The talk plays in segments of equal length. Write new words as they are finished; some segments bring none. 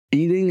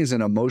Eating is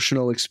an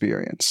emotional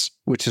experience,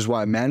 which is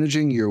why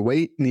managing your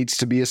weight needs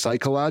to be a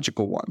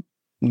psychological one.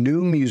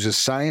 Noom uses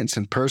science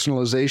and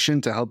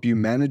personalization to help you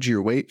manage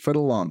your weight for the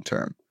long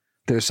term.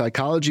 Their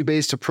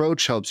psychology-based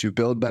approach helps you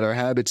build better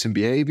habits and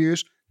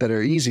behaviors that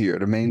are easier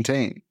to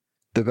maintain.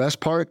 The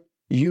best part?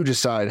 You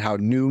decide how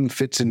Noom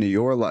fits into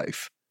your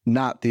life,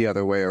 not the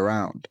other way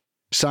around.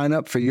 Sign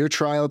up for your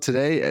trial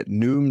today at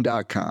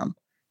Noom.com.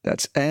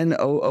 That's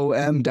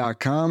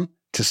Noom.com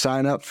to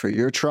sign up for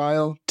your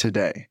trial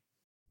today.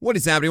 What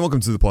is happening?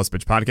 Welcome to the Plus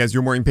Pitch Podcast,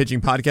 your morning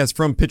pitching podcast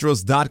from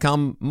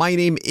pitchers.com. My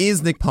name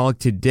is Nick Pollock.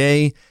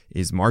 Today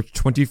is March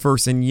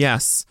 21st, and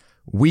yes,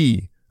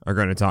 we are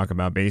going to talk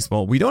about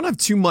baseball. We don't have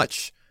too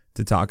much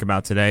to talk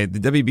about today. The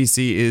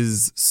WBC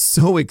is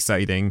so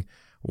exciting.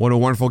 What a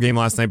wonderful game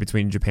last night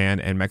between Japan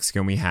and Mexico.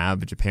 And we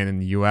have Japan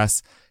and the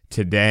U.S.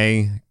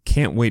 today.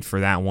 Can't wait for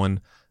that one.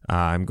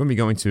 I'm going to be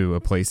going to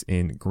a place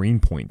in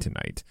Greenpoint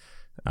tonight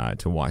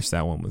to watch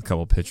that one with a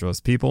couple of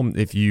pitcherless people.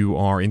 If you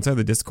are inside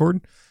the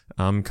Discord,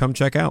 come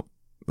check out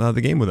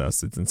the game with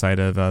us. It's inside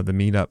of the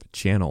Meetup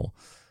channel.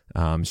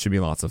 Should be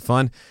lots of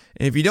fun.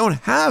 And if you don't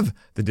have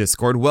the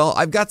Discord, well,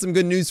 I've got some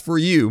good news for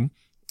you.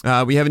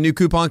 We have a new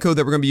coupon code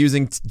that we're going to be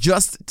using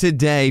just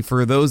today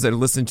for those that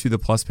listen to the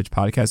Plus Pitch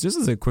podcast. Just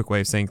as a quick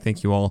way of saying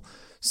thank you all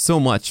so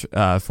much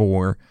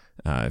for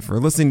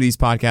listening to these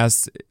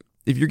podcasts.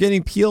 If you're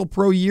getting PL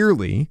Pro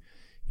yearly,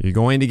 you're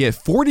going to get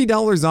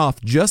 $40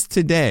 off just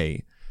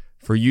today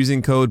for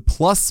using code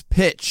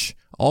PLUSPITCH,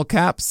 all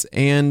caps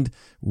and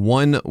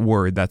one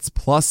word. That's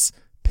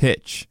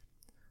PLUSPITCH.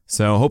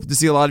 So hope to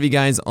see a lot of you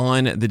guys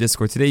on the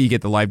Discord today. You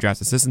get the live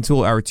draft assistant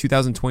tool, our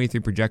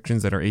 2023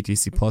 projections that are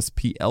ATC plus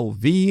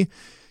PLV.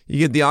 You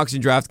get the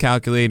auction draft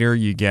calculator.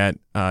 You get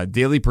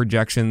daily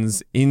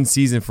projections in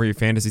season for your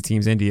fantasy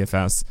teams and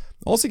DFS.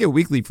 Also get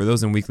weekly for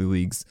those in weekly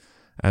leagues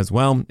as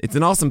well. It's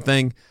an awesome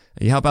thing.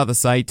 You help out the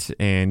site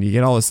and you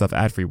get all this stuff,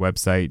 ad-free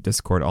website,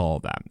 Discord, all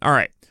of that. All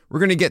right, we're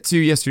going to get to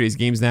yesterday's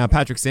games now.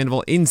 Patrick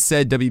Sandoval in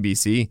said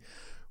WBC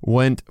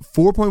went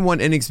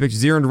 4.1 innings, pitched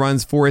 0 earned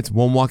runs, 4 hits,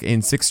 1 walk,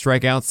 and 6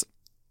 strikeouts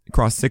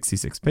across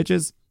 66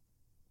 pitches.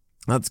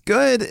 That's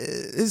good.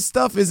 His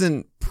stuff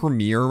isn't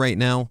premier right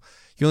now.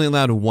 He only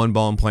allowed 1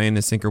 ball in play in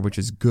a sinker, which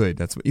is good.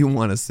 That's what you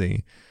want to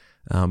see.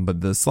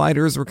 But the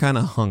sliders were kind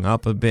of hung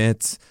up a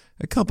bit.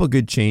 A couple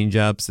good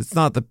changeups. It's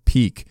not the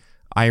peak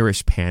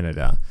Irish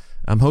Canada.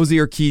 Jose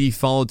Urquidy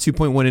followed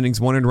 2.1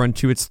 innings, 1 earned run,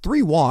 2 hits,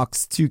 3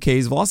 walks, 2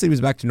 Ks. Velocity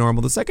was back to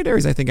normal. The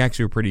secondaries, I think,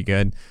 actually were pretty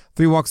good.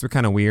 3 walks were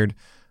kind of weird.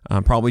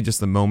 Probably just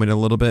the moment a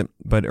little bit.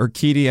 But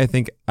Urquidy, I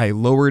think I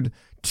lowered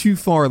too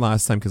far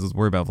last time because I was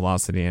worried about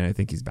velocity, and I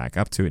think he's back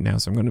up to it now.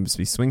 So I'm going to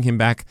be swinging him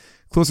back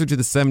closer to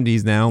the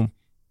 70s now,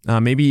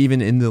 maybe even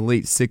in the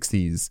late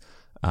 60s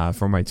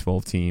for my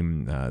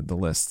 12-team, the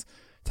list,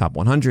 top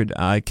 100.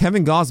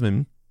 Kevin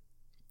Gausman,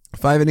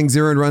 5 innings,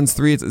 0 earned runs,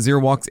 3 hits,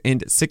 0 walks,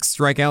 and 6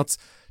 strikeouts,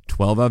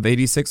 12 out of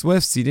 86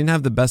 whiffs. He didn't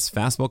have the best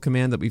fastball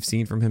command that we've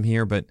seen from him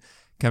here, but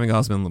Kevin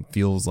Gausman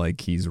feels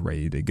like he's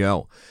ready to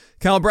go.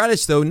 Kyle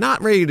Bradish, though,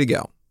 not ready to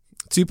go.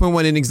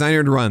 2.1 innings, 9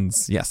 earned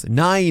runs. Yes,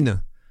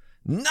 9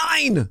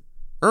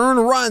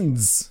 earned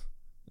runs.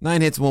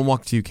 9 hits, 1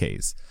 walk, 2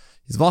 Ks.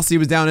 His velocity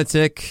was down a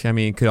tick. I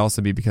mean, it could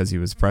also be because he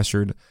was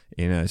pressured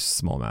in a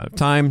small amount of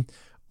time.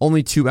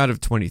 Only 2 out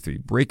of 23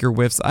 breaker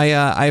whiffs. I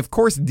of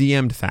course,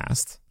 DM'd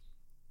fast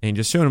and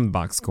just showed him the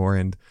box score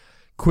and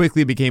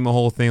quickly became a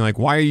whole thing like,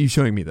 why are you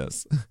showing me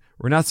this?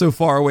 We're not so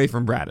far away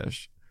from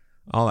Bradish.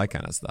 All that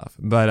kind of stuff.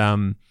 But, I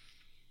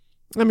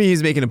mean,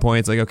 he's making a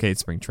point. It's like, okay,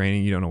 it's spring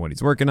training. You don't know what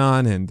he's working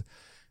on. And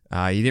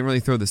he didn't really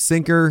throw the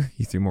sinker.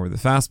 He threw more of the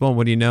fastball.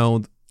 What do you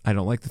know? I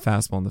don't like the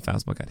fastball, and the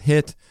fastball got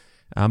hit.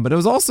 But it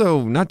was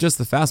also not just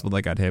the fastball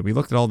that got hit. We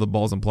looked at all the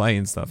balls in play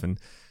and stuff, and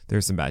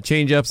there's some bad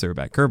changeups. There were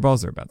bad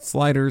curveballs. There were bad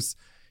sliders.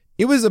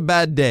 It was a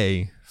bad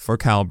day for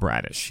Kyle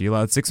Bradish. He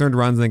allowed 6 earned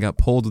runs and then got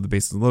pulled with the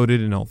bases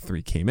loaded, and all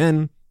 3 came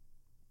in.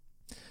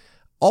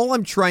 All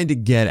I'm trying to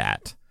get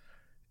at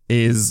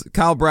is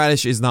Kyle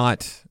Bradish is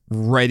not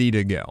ready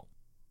to go.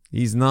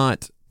 He's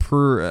not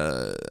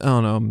primed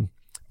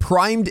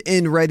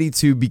and ready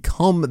to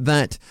become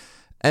that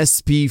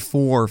SP4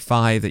 or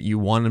 5 that you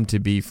want him to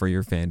be for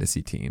your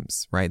fantasy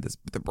teams, right?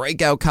 The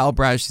breakout Kyle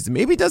Bradish season,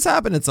 maybe it does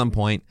happen at some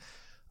point.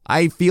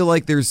 I feel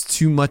like there's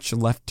too much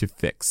left to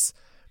fix.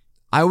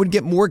 I would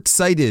get more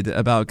excited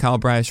about Kyle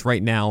Bradish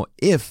right now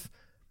if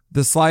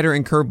the slider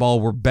and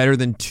curveball were better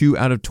than 2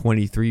 out of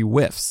 23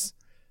 whiffs.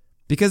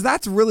 Because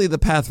that's really the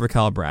path for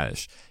Kyle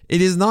Bradish.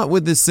 It is not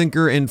with the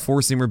sinker and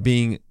four-seamer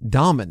being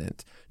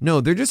dominant.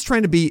 No, they're just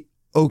trying to be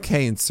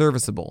okay and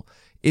serviceable.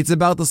 It's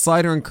about the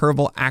slider and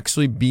curveball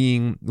actually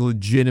being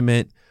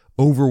legitimate,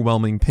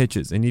 overwhelming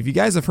pitches. And if you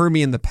guys have heard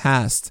me in the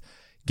past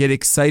get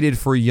excited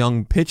for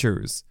young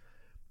pitchers,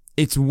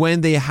 it's when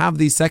they have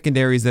these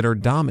secondaries that are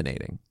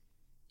dominating.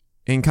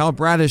 And Kyle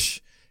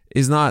Bradish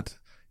is not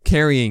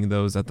carrying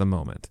those at the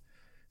moment.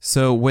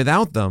 So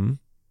without them,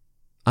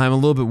 I'm a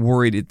little bit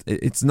worried.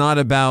 It's not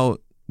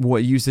about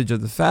what usage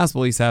of the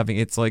fastball he's having.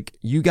 It's like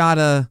you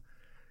gotta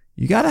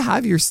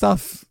have your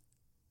stuff,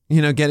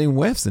 getting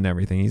whiffs and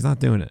everything. He's not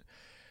doing it.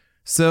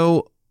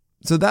 So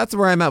So that's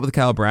where I'm at with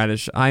Kyle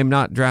Bradish. I'm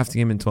not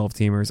drafting him in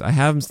 12-teamers. I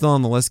have him still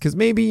on the list because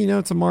maybe,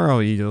 tomorrow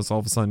he just all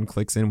of a sudden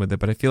clicks in with it.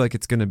 But I feel like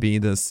it's going to be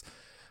this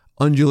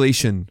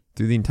undulation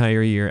through the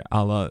entire year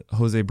a la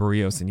Jose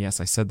Barrios. And yes,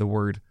 I said the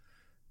word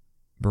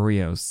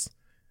Barrios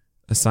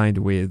assigned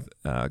with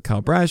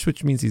Kyle Bradish,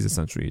 which means he's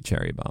essentially a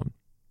cherry bomb.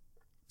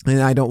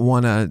 And I don't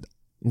want to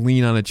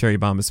lean on a cherry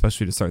bomb,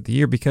 especially to start the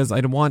year, because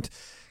I don't want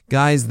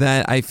guys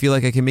that I feel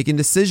like I can make a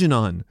decision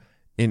on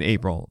in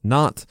April,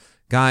 not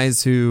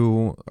guys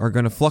who are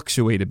going to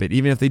fluctuate a bit.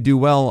 Even if they do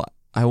well,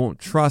 I won't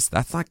trust.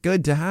 That's not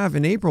good to have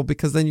in April,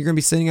 because then you're going to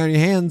be sitting on your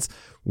hands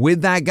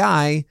with that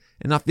guy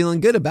and not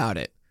feeling good about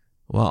it.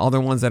 Well, other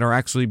ones that are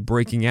actually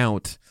breaking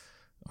out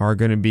are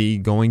going to be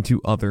going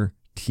to other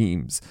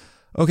teams.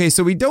 Okay,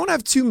 so we don't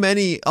have too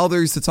many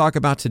others to talk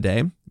about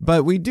today,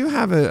 but we do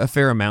have a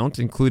fair amount,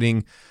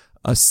 including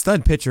a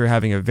stud pitcher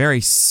having a very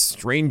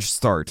strange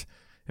start.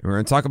 And we're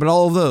going to talk about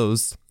all of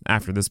those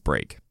after this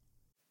break.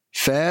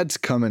 Fads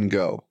come and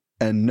go,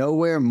 and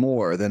nowhere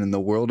more than in the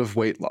world of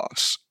weight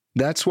loss.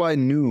 That's why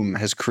Noom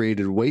has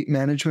created weight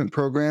management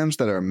programs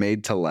that are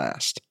made to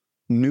last.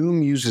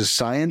 Noom uses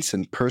science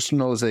and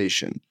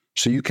personalization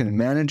so you can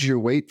manage your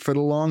weight for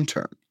the long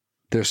term.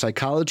 Their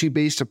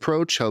psychology-based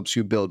approach helps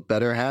you build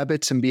better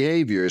habits and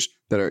behaviors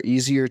that are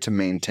easier to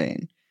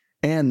maintain.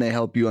 And they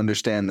help you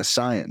understand the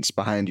science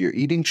behind your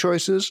eating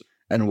choices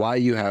and why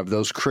you have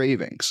those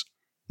cravings.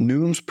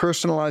 Noom's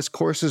personalized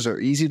courses are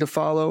easy to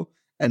follow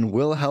and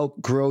will help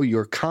grow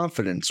your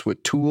confidence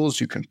with tools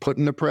you can put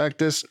into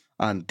practice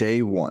on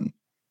day one.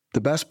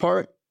 The best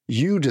part?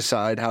 You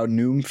decide how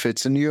Noom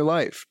fits into your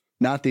life,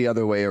 not the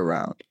other way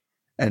around.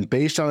 And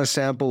based on a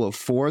sample of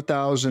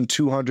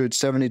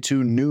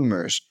 4,272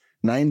 Noomers,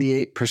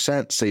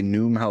 98% say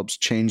Noom helps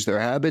change their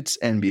habits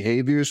and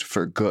behaviors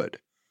for good.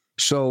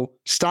 So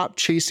stop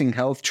chasing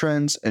health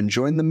trends and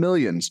join the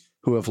millions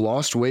who have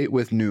lost weight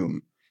with Noom.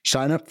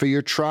 Sign up for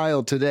your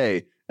trial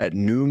today at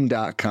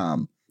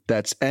Noom.com.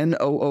 That's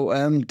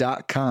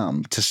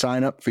Noom.com to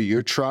sign up for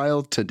your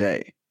trial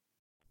today.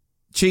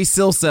 Chase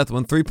Silseth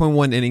won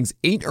 3.1 innings,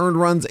 8 earned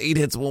runs, 8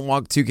 hits, 1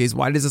 walk, 2 Ks.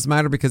 Why does this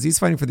matter? Because he's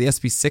fighting for the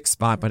SP6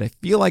 spot, but I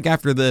feel like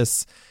after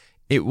this,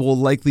 it will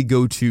likely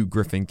go to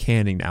Griffin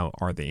Canning. Now,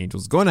 are the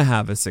Angels going to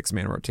have a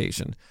 6-man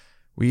rotation?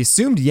 We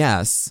assumed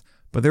yes,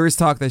 but there is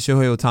talk that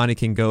Shohei Ohtani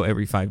can go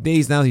every 5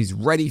 days now. He's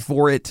ready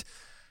for it.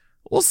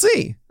 We'll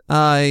see.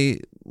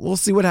 We'll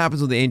see what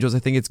happens with the Angels. I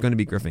think it's going to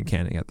be Griffin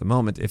Canning at the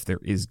moment, if there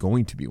is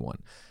going to be one.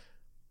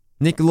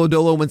 Nick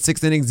Lodolo went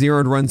 6 innings, 0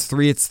 earned runs,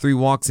 3 hits, 3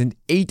 walks, and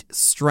 8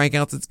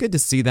 strikeouts. It's good to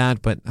see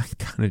that, but I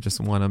kind of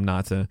just want him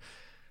not to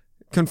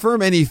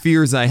confirm any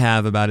fears I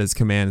have about his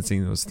command and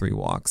seeing those 3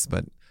 walks.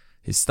 But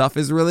his stuff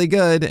is really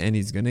good, and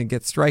he's going to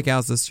get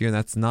strikeouts this year.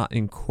 That's not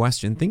in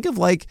question. Think of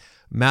like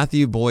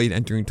Matthew Boyd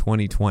entering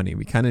 2020.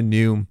 We kind of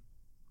knew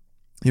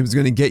he was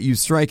going to get you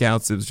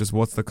strikeouts. It was just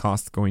what's the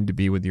cost going to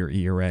be with your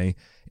ERA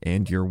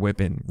and your whip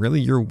and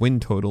really your win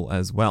total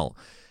as well.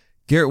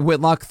 Garrett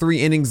Whitlock, 3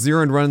 innings,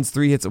 0 earned runs,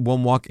 3 hits,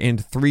 1 walk,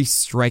 and 3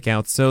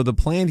 strikeouts. So the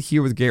plan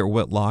here with Garrett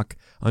Whitlock,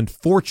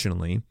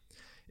 unfortunately,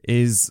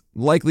 is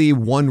likely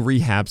 1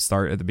 rehab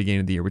start at the beginning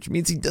of the year, which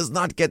means he does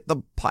not get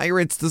the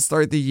Pirates to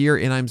start the year,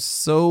 and I'm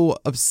so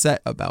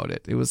upset about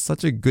it. It was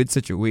such a good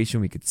situation.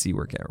 We could see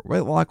where Garrett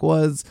Whitlock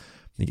was.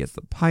 He gets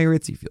the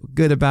Pirates, you feel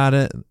good about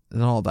it,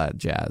 and all that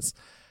jazz.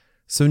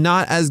 So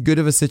not as good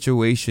of a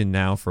situation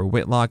now for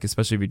Whitlock,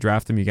 especially if you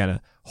draft him. You got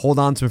to hold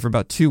on to him for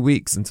about 2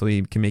 weeks until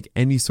he can make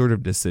any sort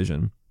of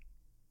decision.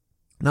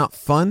 Not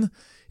fun.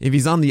 If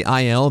he's on the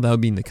IL, that would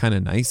be kind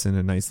of nice and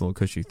a nice little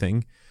cushy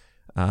thing.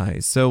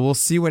 So we'll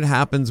see what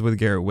happens with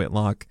Garrett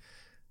Whitlock.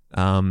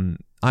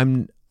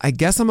 I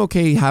guess I'm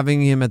okay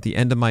having him at the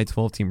end of my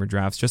 12-teamer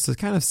drafts just to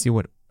kind of see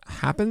what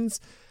happens.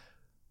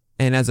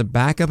 And as a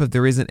backup, if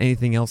there isn't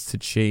anything else to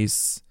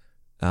chase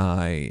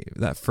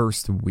that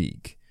first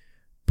week.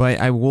 But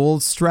I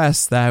will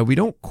stress that we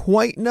don't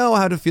quite know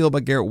how to feel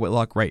about Garrett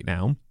Whitlock right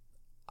now.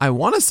 I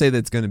want to say that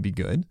it's going to be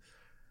good.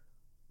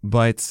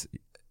 But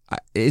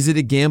is it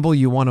a gamble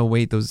you want to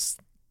wait those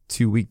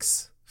 2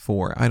 weeks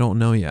for? I don't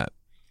know yet.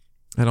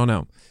 I don't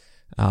know.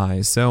 I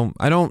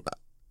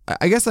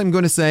guess I'm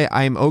going to say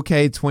I'm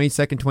okay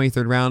 22nd,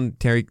 23rd round,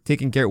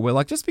 taking Garrett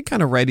Whitlock. Just be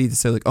kind of ready to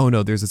say like, oh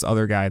no, there's this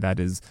other guy that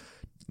is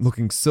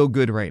looking so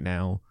good right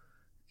now.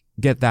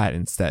 Get that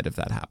instead if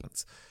that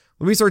happens.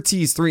 Luis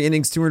Ortiz, 3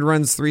 innings, 2 earned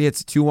runs, 3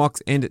 hits, 2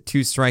 walks, and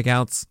 2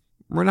 strikeouts.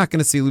 We're not going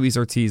to see Luis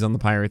Ortiz on the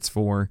Pirates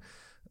for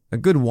a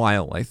good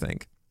while, I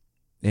think.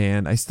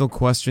 And I still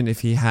question if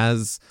he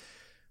has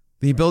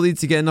the ability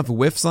to get enough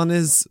whiffs on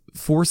his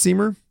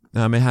 4-seamer.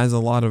 It has a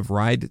lot of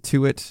ride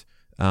to it,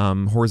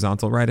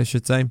 horizontal ride, I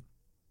should say.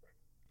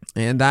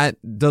 And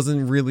that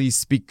doesn't really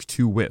speak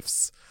to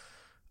whiffs.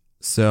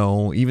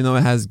 So even though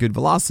it has good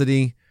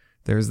velocity,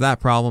 there's that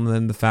problem, and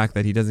then the fact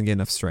that he doesn't get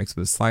enough strikes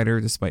with his slider,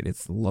 despite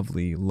its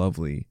lovely,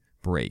 lovely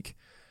break.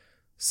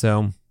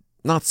 So,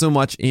 not so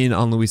much in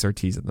on Luis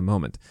Ortiz at the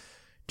moment.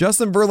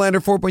 Justin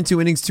Verlander, 4.2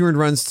 innings, 2 earned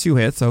runs, 2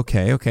 hits.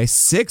 Okay.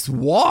 6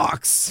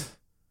 walks.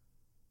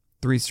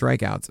 3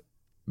 strikeouts.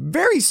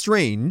 Very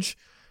strange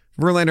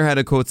Verlander had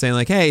a quote saying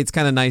like, hey, it's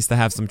kind of nice to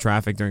have some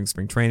traffic during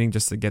spring training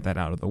just to get that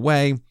out of the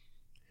way.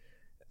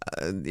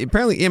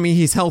 Apparently, I mean,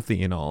 he's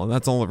healthy and all, and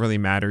that's all that really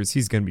matters.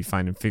 He's going to be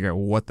fine and figure out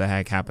what the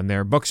heck happened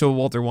there. Buck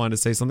Showalter wanted to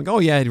say something. Oh,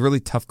 yeah, he had really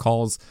tough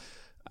calls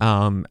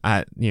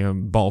at,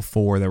 ball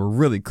 4 that were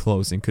really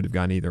close and could have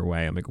gone either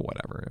way. I'm like,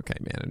 whatever. Okay,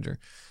 manager.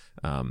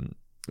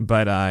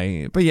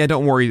 But yeah,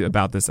 don't worry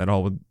about this at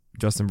all with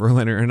Justin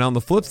Verlander. And on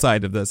the flip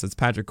side of this, it's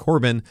Patrick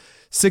Corbin.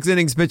 6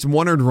 innings pitched,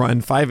 1 earned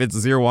run, 5 hits,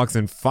 0 walks,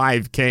 and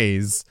 5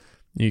 Ks.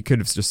 You could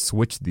have just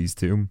switched these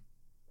two.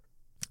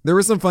 There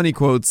were some funny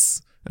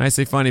quotes. And I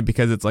say funny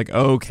because it's like,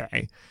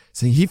 okay.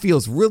 So he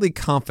feels really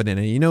confident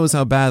and he knows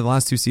how bad the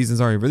last 2 seasons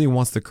are. He really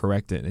wants to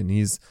correct it and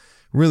he's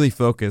really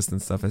focused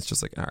and stuff. It's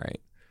just like, all right.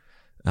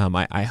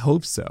 I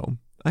hope so.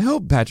 I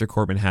hope Patrick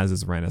Corbin has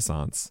his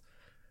renaissance.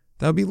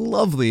 That would be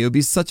lovely. It would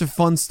be such a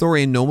fun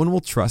story and no one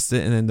will trust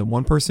it. And then the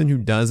one person who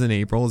does in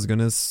April is going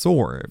to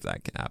soar if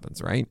that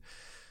happens, right?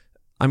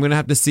 I'm going to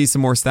have to see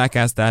some more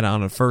StatCast data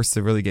on it first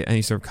to really get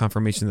any sort of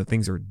confirmation that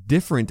things are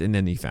different in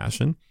any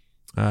fashion.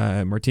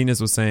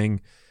 Martinez was saying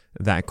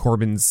that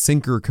Corbin's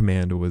sinker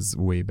command was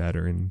way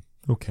better. And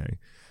okay,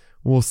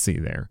 we'll see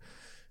there.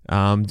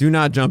 Do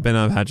not jump in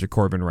on Patrick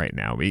Corbin right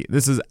now.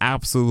 This is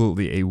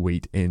absolutely a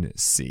wait and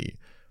see.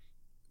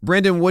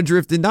 Brandon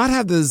Woodruff did not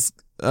have this,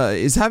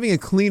 is having a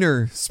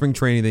cleaner spring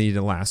training than he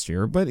did last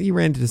year, but he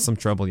ran into some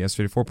trouble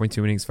yesterday. 4.2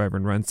 innings, 5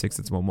 earned runs, 6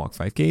 hits, 1 walk,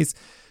 5 Ks.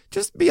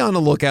 Just be on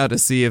the lookout to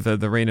see if the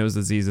Raynaud's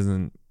disease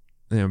isn't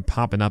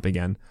popping up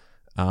again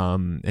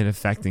and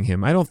affecting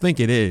him. I don't think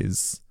it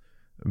is.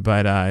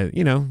 But,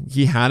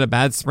 he had a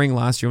bad spring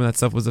last year when that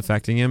stuff was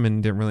affecting him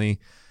and didn't really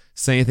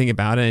say anything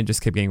about it. And it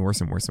just kept getting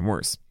worse and worse and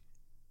worse.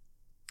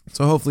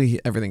 So hopefully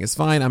everything is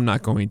fine. I'm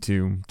not going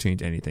to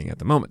change anything at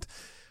the moment.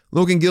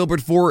 Logan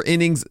Gilbert, 4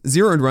 innings,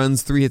 0 earned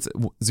runs, 3 hits,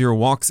 0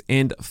 walks,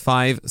 and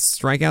 5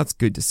 strikeouts.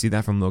 Good to see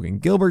that from Logan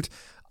Gilbert.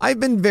 I've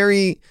been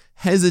very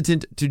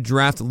hesitant to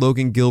draft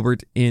Logan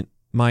Gilbert in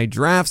my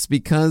drafts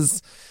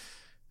because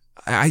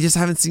I just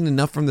haven't seen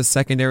enough from the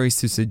secondaries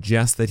to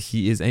suggest that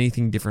he is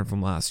anything different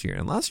from last year.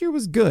 And last year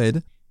was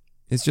good.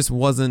 It just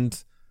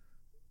wasn't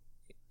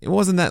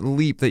that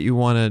leap that you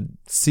want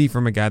to see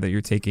from a guy that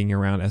you're taking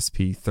around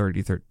SP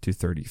 30 to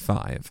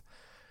 35.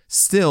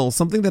 Still,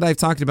 something that I've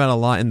talked about a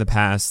lot in the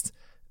past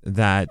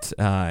that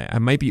I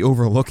might be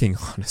overlooking,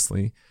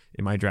 honestly,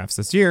 in my drafts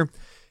this year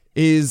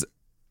is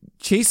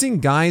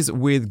chasing guys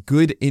with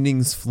good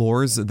innings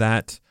floors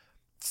that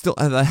still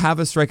have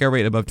a strikeout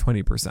rate above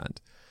 20%.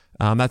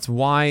 That's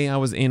why I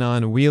was in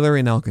on Wheeler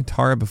and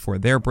Alcantara before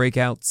their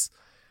breakouts.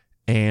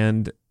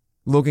 And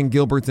Logan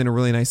Gilbert's in a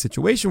really nice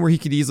situation where he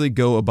could easily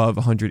go above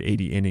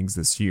 180 innings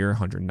this year,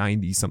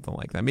 190, something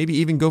like that. Maybe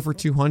even go for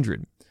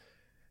 200.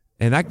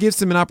 And that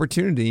gives him an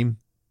opportunity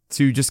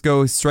to just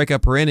go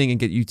strikeout per inning and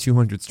get you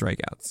 200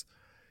 strikeouts.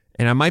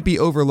 And I might be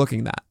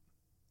overlooking that.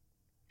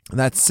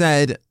 That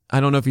said, I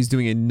don't know if he's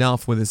doing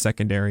enough with his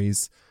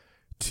secondaries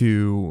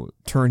to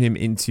turn him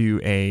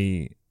into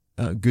a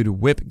good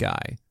whip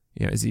guy.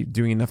 Is he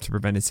doing enough to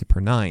prevent his hit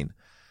per 9?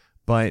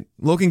 But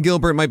Logan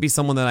Gilbert might be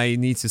someone that I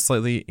need to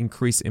slightly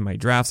increase in my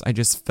drafts. I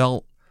just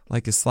felt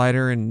like his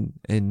slider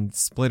and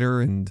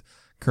splitter and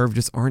curve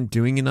just aren't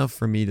doing enough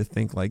for me to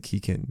think like he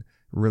can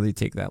really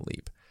take that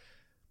leap.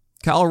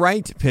 Kyle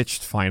Wright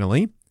pitched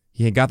finally.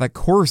 He had got that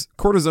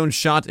cortisone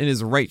shot in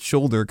his right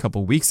shoulder a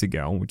couple weeks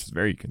ago, which is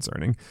very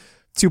concerning.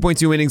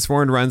 2.2 innings,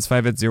 4 earned runs,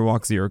 5 hits, 0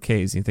 walks, 0 Ks.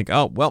 And you think,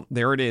 oh, well,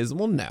 there it is.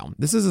 Well, no.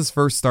 This is his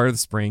first start of the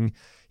spring.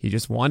 He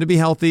just wanted to be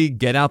healthy,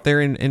 get out there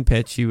and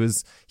pitch.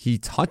 He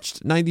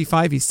touched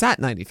 95. He sat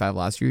 95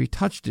 last year. He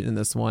touched it in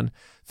this one.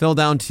 Fell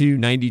down to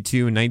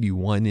 92 and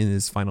 91 in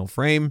his final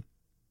frame.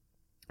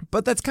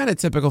 But that's kind of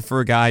typical for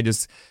a guy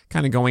just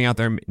kind of going out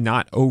there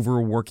not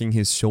overworking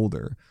his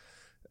shoulder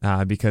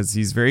because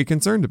he's very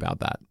concerned about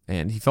that.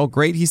 And he felt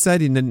great. He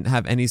said he didn't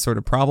have any sort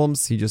of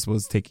problems. He just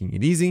was taking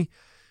it easy.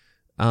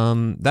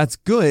 That's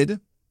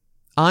good.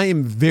 I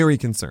am very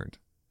concerned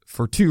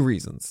for 2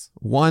 reasons.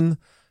 One,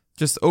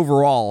 just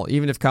overall,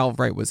 even if Kyle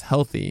Wright was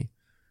healthy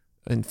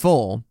and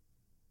full,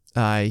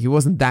 he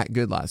wasn't that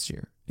good last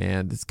year.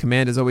 And his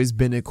command has always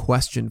been a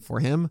question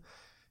for him.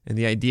 And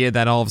the idea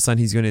that all of a sudden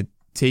he's going to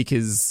take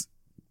is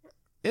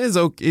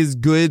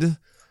good,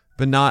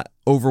 but not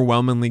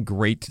overwhelmingly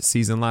great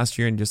season last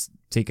year and just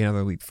take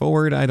another leap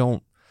forward,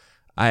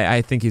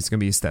 I think he's going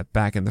to be a step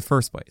back in the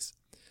first place.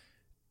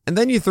 And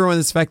then you throw in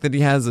this fact that he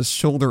has a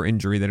shoulder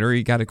injury that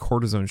already got a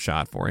cortisone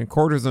shot for. And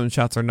cortisone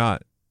shots are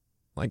not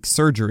like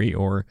surgery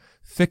or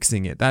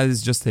fixing it. That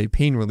is just a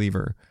pain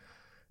reliever.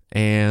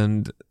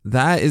 And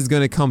that is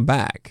going to come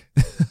back.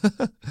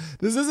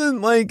 This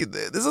isn't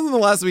the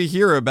last we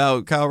hear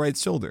about Kyle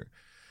Wright's shoulder.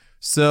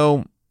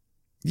 So,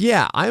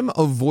 yeah, I'm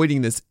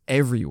avoiding this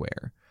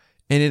everywhere.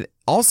 And it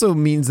also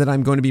means that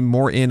I'm going to be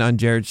more in on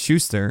Jared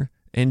Schuster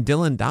and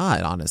Dylan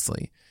Dodd,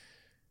 honestly.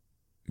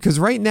 Because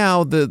right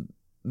now, the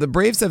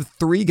Braves have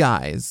 3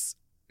 guys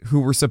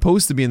who were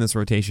supposed to be in this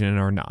rotation and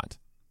are not.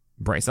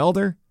 Bryce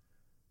Elder,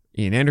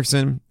 Ian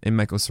Anderson, and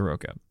Michael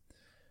Soroka.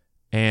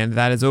 And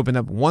that has opened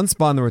up one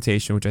spot in the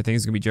rotation, which I think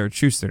is going to be Jared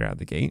Schuster out of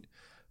the gate.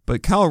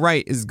 but Kyle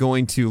Wright is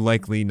going to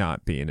likely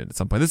not be in it at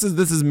some point. This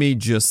is me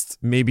just,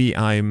 maybe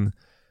I'm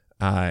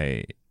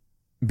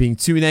being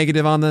too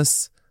negative on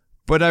this,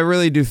 but I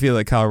really do feel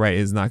like Kyle Wright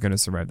is not going to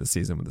survive the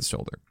season with his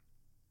shoulder.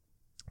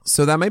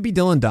 So that might be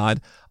Dylan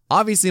Dodd.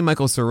 Obviously,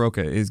 Michael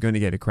Soroka is going to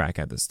get a crack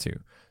at this too.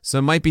 So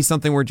it might be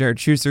something where Jared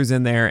Schuster's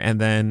in there,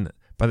 and then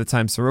by the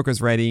time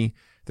Soroka's ready,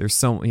 there's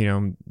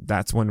some,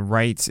 that's when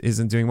Wright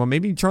isn't doing well.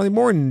 Maybe Charlie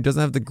Morton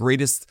doesn't have the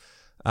greatest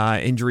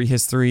injury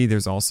history.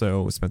 There's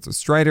also Spencer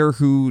Strider,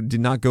 who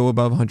did not go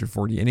above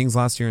 140 innings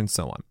last year, and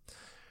so on.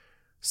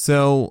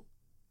 So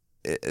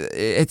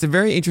it's a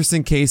very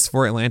interesting case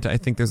for Atlanta. I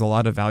think there's a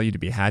lot of value to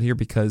be had here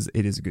because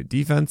it is a good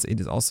defense. It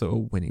is also a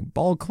winning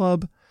ball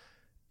club.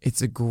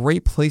 It's a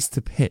great place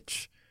to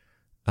pitch.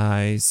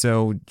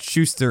 So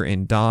Schuster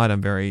and Dodd,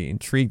 I'm very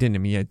intrigued in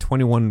him. He had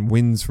 21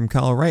 wins from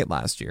Kyle Wright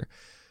last year.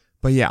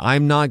 But yeah,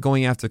 I'm not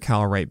going after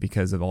Kyle Wright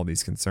because of all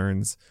these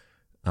concerns.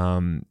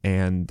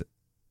 And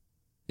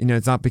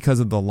it's not because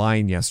of the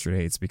line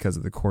yesterday. It's because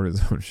of the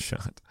cortisone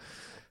shot.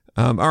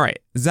 All right.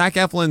 Zach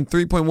Eflin,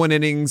 3.1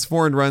 innings,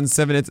 4 earned runs,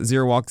 7 hits,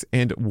 0 walks,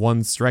 and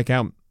 1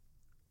 strikeout.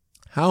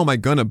 How am I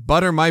going to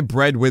butter my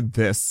bread with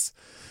this?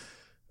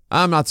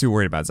 I'm not too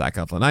worried about Zach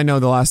Eflin. I know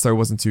the last start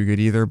wasn't too good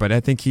either, but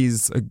I think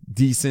he's a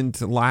decent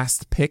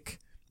last pick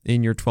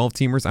in your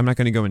 12-teamers. I'm not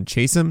going to go and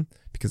chase him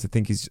because I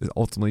think he's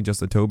ultimately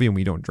just a Toby and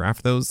we don't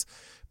draft those.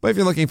 But if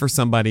you're looking for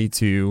somebody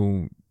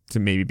to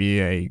maybe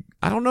be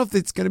I don't know if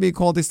it's going to be a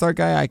quality start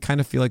guy. I kind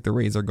of feel like the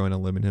Rays are going to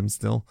limit him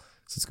still.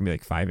 So it's going to be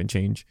like 5 and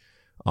change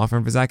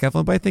offering for Zach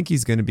Eflin. But I think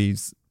he's going to be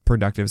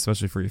productive,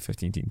 especially for your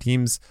 15-team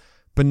teams.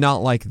 But not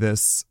like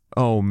this,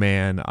 oh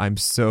man, I'm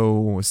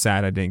so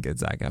sad I didn't get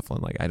Zach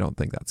Eflin. Like, I don't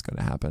think that's going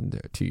to happen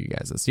to you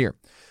guys this year.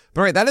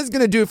 But all right, that is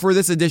going to do it for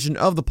this edition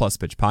of the Plus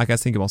Pitch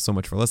Podcast. Thank you all so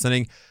much for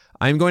listening.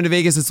 I'm going to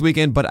Vegas this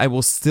weekend, but I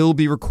will still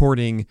be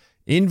recording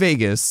in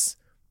Vegas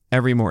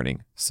every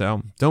morning.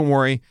 So don't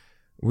worry.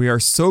 We are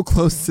so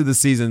close to the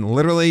season,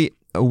 literally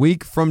a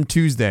week from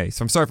Tuesday.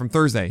 So I'm sorry, from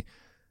Thursday.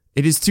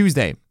 It is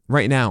Tuesday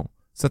right now.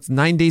 So that's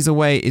 9 days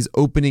away is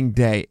opening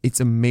day. It's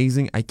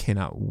amazing. I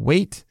cannot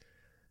wait.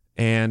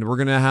 And we're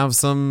going to have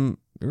some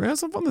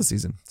fun this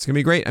season. It's going to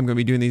be great. I'm going to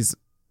be doing these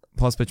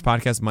Plus Pitch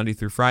podcasts Monday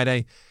through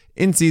Friday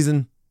in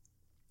season.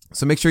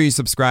 So make sure you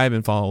subscribe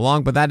and follow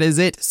along. But that is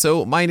it.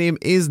 So my name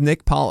is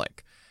Nick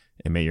Pollock.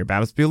 And may your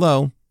battles be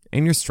low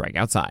and your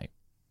strikeouts high.